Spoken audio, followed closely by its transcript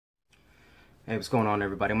Hey, what's going on,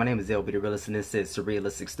 everybody? My name is LB the Realist, and this is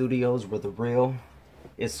Surrealistic Studios, where the real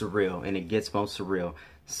is surreal, and it gets most surreal.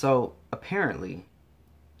 So, apparently,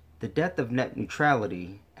 the death of net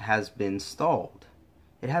neutrality has been stalled.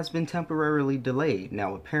 It has been temporarily delayed.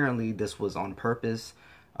 Now, apparently, this was on purpose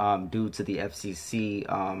due to the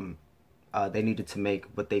FCC. They needed to make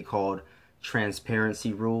what they called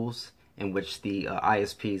transparency rules, in which the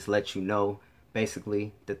ISPs let you know,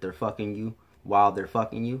 basically, that they're fucking you while they're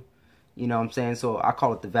fucking you. You know what I'm saying? So I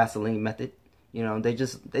call it the Vaseline method. You know, they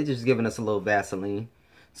just giving us a little Vaseline.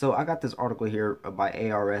 So I got this article here by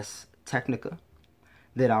ARS Technica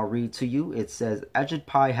that I'll read to you. It says, Ajit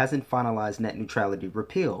Pai hasn't finalized net neutrality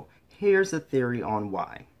repeal. Here's a theory on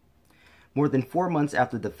why. More than 4 months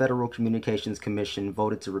after the Federal Communications Commission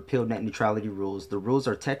voted to repeal net neutrality rules, the rules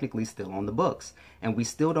are technically still on the books, and we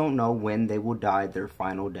still don't know when they will die their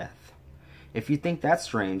final death. If you think that's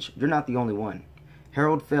strange, you're not the only one.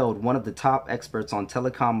 Harold Feld, one of the top experts on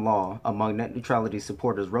telecom law among net neutrality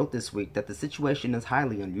supporters, wrote this week that the situation is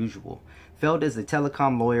highly unusual. Feld is a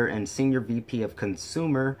telecom lawyer and senior VP of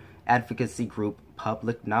consumer advocacy group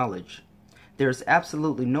Public Knowledge. There is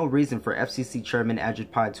absolutely no reason for FCC Chairman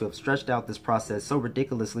Ajit Pai to have stretched out this process so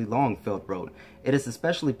ridiculously long, Feld wrote. It is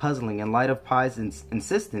especially puzzling in light of Pai's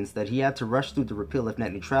insistence that he had to rush through the repeal of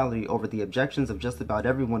net neutrality over the objections of just about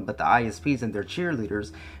everyone but the ISPs and their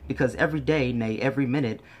cheerleaders, because every day, nay every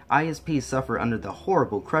minute, ISPs suffer under the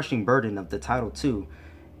horrible, crushing burden of the Title II,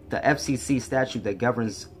 the FCC statute that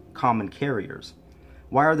governs common carriers.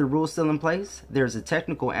 Why are the rules still in place? There is a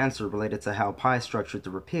technical answer related to how Pai structured the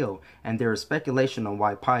repeal, and there is speculation on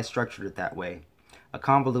why Pai structured it that way. A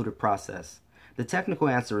convoluted process. The technical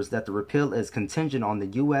answer is that the repeal is contingent on the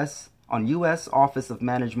U.S. Office of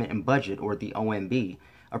Management and Budget, or the OMB,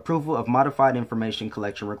 approval of modified information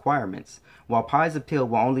collection requirements. While Pai's appeal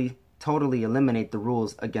will only totally eliminate the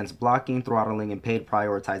rules against blocking, throttling, and paid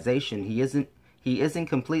prioritization, he isn't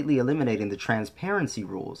completely eliminating the transparency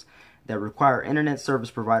rules that require internet service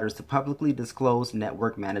providers to publicly disclose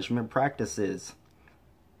network management practices.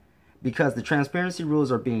 Because the transparency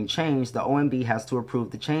rules are being changed, the OMB has to approve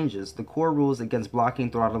the changes. The core rules against blocking,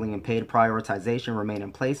 throttling, and paid prioritization remain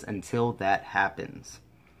in place until that happens.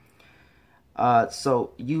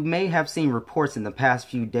 So you may have seen reports in the past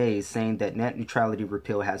few days saying that net neutrality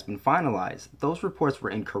repeal has been finalized. Those reports were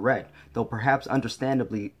incorrect, though perhaps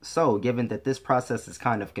understandably so, given that this process is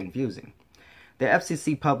kind of confusing. The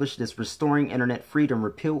FCC published its Restoring Internet Freedom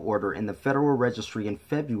repeal order in the Federal Registry in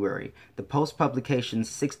February. The post-publication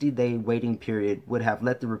 60-day waiting period would have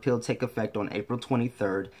let the repeal take effect on April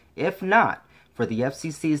 23rd, if not for the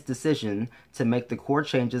FCC's decision to make the core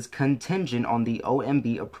changes contingent on the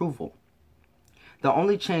OMB approval. The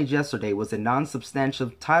only change yesterday was a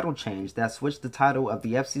non-substantial title change that switched the title of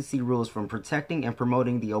the FCC rules from Protecting and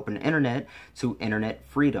Promoting the Open Internet to Internet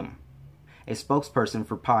Freedom, a spokesperson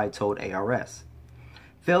for Pai told ARS.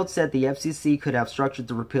 Feld said the FCC could have structured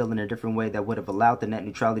the repeal in a different way that would have allowed the net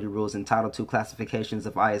neutrality rules and Title II classifications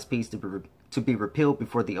of ISPs to be repealed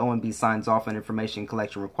before the OMB signs off on information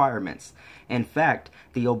collection requirements. In fact,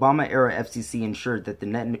 the Obama-era FCC ensured that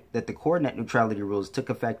the core net neutrality rules took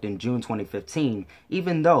effect in June 2015,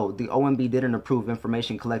 even though the OMB didn't approve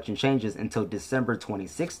information collection changes until December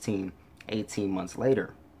 2016, 18 months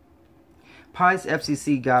later. Pai's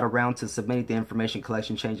FCC got around to submitting the information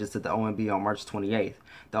collection changes to the OMB on March 28th.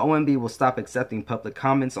 The OMB will stop accepting public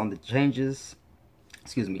comments on the changes,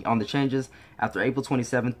 after April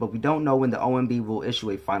 27th, but we don't know when the OMB will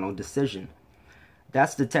issue a final decision.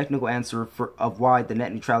 That's the technical answer of why the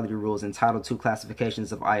net neutrality rules and Title II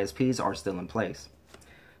classifications of ISPs are still in place.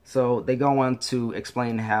 So they go on to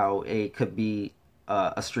explain how it could be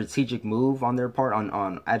a strategic move on their part,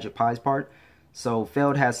 on Ajit Pai's part. So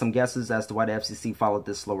Feld has some guesses as to why the FCC followed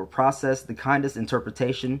this slower process. The kindest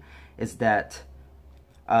interpretation is that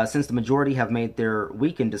since the majority have made their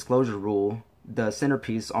weakened disclosure rule the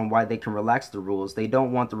centerpiece on why they can relax the rules, they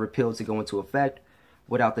don't want the repeal to go into effect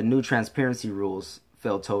without the new transparency rules,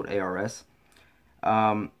 Feld told ARS.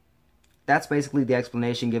 That's basically the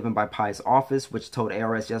explanation given by Pai's office, which told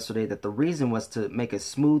ARS yesterday that the reason was to make a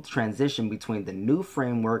smooth transition between the new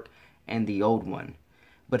framework and the old one.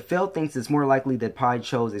 But Feld thinks it's more likely that Pai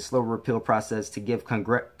chose a slower repeal process to give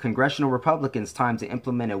congressional Republicans time to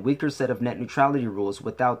implement a weaker set of net neutrality rules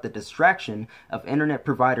without the distraction of internet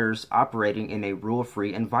providers operating in a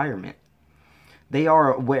rule-free environment. They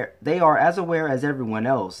are as aware as everyone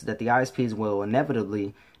else that the ISPs will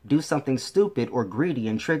inevitably do something stupid or greedy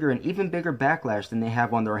and trigger an even bigger backlash than they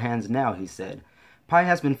have on their hands now, he said. Pai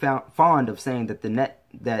has been fond of saying that the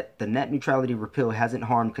net neutrality repeal hasn't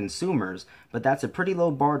harmed consumers, but that's a pretty low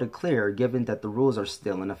bar to clear given that the rules are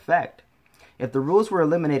still in effect. If the rules were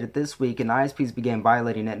eliminated this week and ISPs began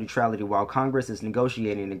violating net neutrality while Congress is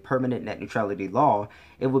negotiating a permanent net neutrality law,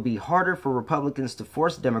 it would be harder for Republicans to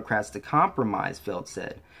force Democrats to compromise, Feld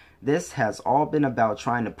said. This has all been about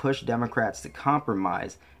trying to push Democrats to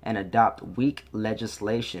compromise and adopt weak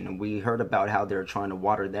legislation. And we heard about how they're trying to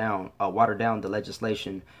water down the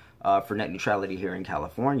legislation for net neutrality here in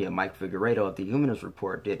California. Mike Figueredo of the Humanist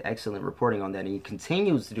Report did excellent reporting on that, and he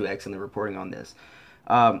continues to do excellent reporting on this.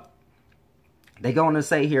 They go on to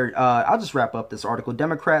say here, I'll just wrap up this article.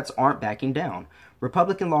 Democrats aren't backing down.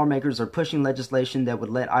 Republican lawmakers are pushing legislation that would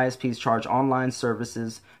let ISPs charge online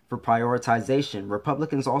services for prioritization.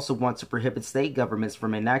 Republicans also want to prohibit state governments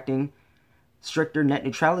from enacting stricter net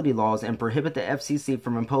neutrality laws and prohibit the FCC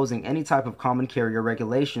from imposing any type of common carrier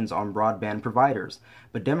regulations on broadband providers.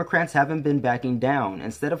 But Democrats haven't been backing down.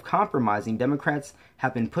 Instead of compromising, Democrats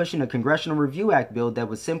have been pushing a Congressional Review Act bill that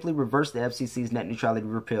would simply reverse the FCC's net neutrality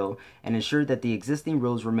repeal and ensure that the existing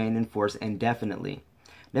rules remain in force indefinitely.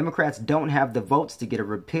 Democrats don't have the votes to get a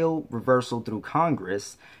repeal reversal through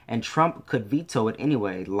Congress, and Trump could veto it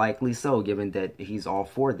anyway, likely so, given that he's all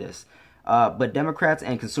for this. But Democrats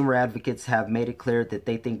and consumer advocates have made it clear that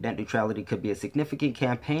they think net neutrality could be a significant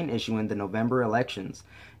campaign issue in the November elections.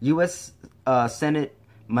 U.S. Senate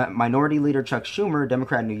Minority Leader Chuck Schumer,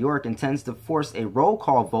 Democrat in New York, intends to force a roll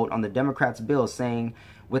call vote on the Democrats' bill, saying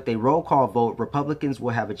with a roll call vote, Republicans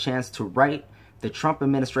will have a chance to right the Trump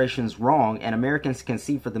administration's wrong, and Americans can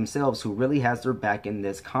see for themselves who really has their back in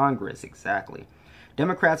this Congress. Exactly.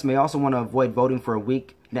 Democrats may also want to avoid voting for a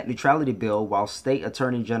weak net neutrality bill while state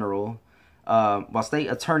attorneys general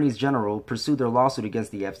pursue their lawsuit against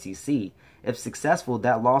the FCC. If successful,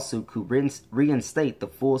 that lawsuit could reinstate the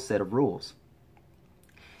full set of rules.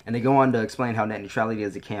 And they go on to explain how net neutrality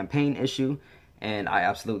is a campaign issue, and I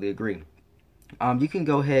absolutely agree. You can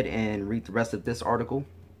go ahead and read the rest of this article,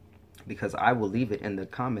 because I will leave it in the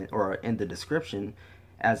comment or in the description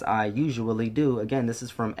as I usually do. Again, this is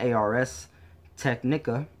from ARS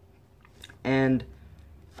Technica. And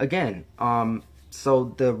again,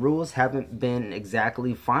 so the rules haven't been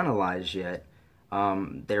exactly finalized yet.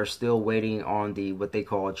 They're still waiting on the what they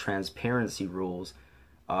call transparency rules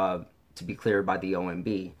to be cleared by the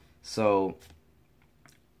OMB. So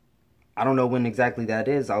I don't know when exactly that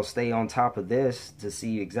is. I'll stay on top of this to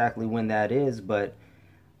see exactly when that is, but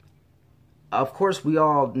of course, we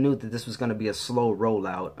all knew that this was going to be a slow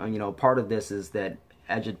rollout. You know, part of this is that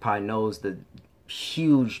AgitPie knows the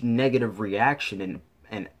huge negative reaction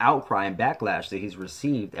and outcry and backlash that he's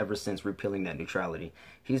received ever since repealing net neutrality.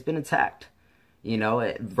 He's been attacked, you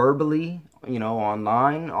know, verbally, you know,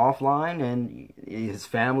 online, offline, and his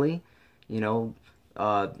family, you know,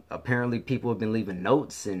 apparently people have been leaving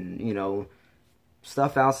notes and, you know,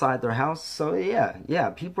 stuff outside their house. So, yeah,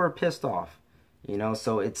 people are pissed off. You know,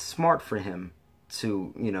 so it's smart for him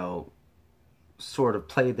to, you know, sort of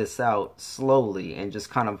play this out slowly and just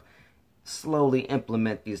kind of slowly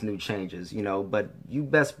implement these new changes, you know, but you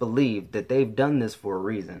best believe that they've done this for a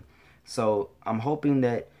reason. So I'm hoping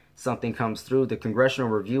that something comes through. The Congressional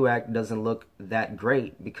Review Act doesn't look that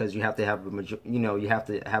great because you have to have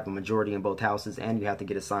a majority in both houses, and you have to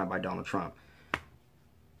get it signed by Donald Trump.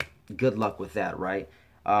 Good luck with that, right?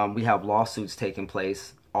 We have lawsuits taking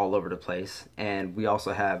place all over the place, and we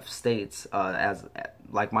also have states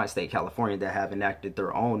like my state, California, that have enacted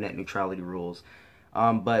their own net neutrality rules,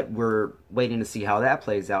 but we're waiting to see how that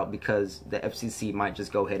plays out because the FCC might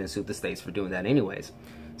just go ahead and sue the states for doing that anyways.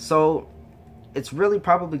 So it's really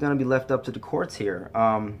probably going to be left up to the courts here.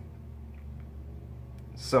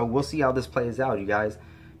 So we'll see how this plays out. You guys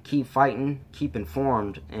keep fighting, keep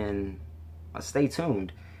informed, and stay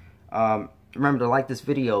tuned. Remember to like this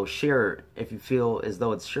video, share it if you feel as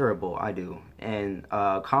though it's shareable. I do. And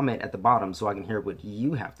comment at the bottom so I can hear what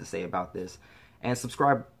you have to say about this. And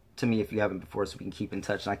subscribe to me if you haven't before so we can keep in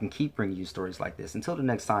touch and I can keep bringing you stories like this. Until the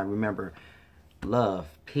next time, remember, love,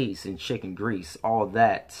 peace, and chicken grease. All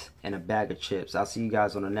that and a bag of chips. I'll see you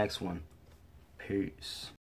guys on the next one. Peace.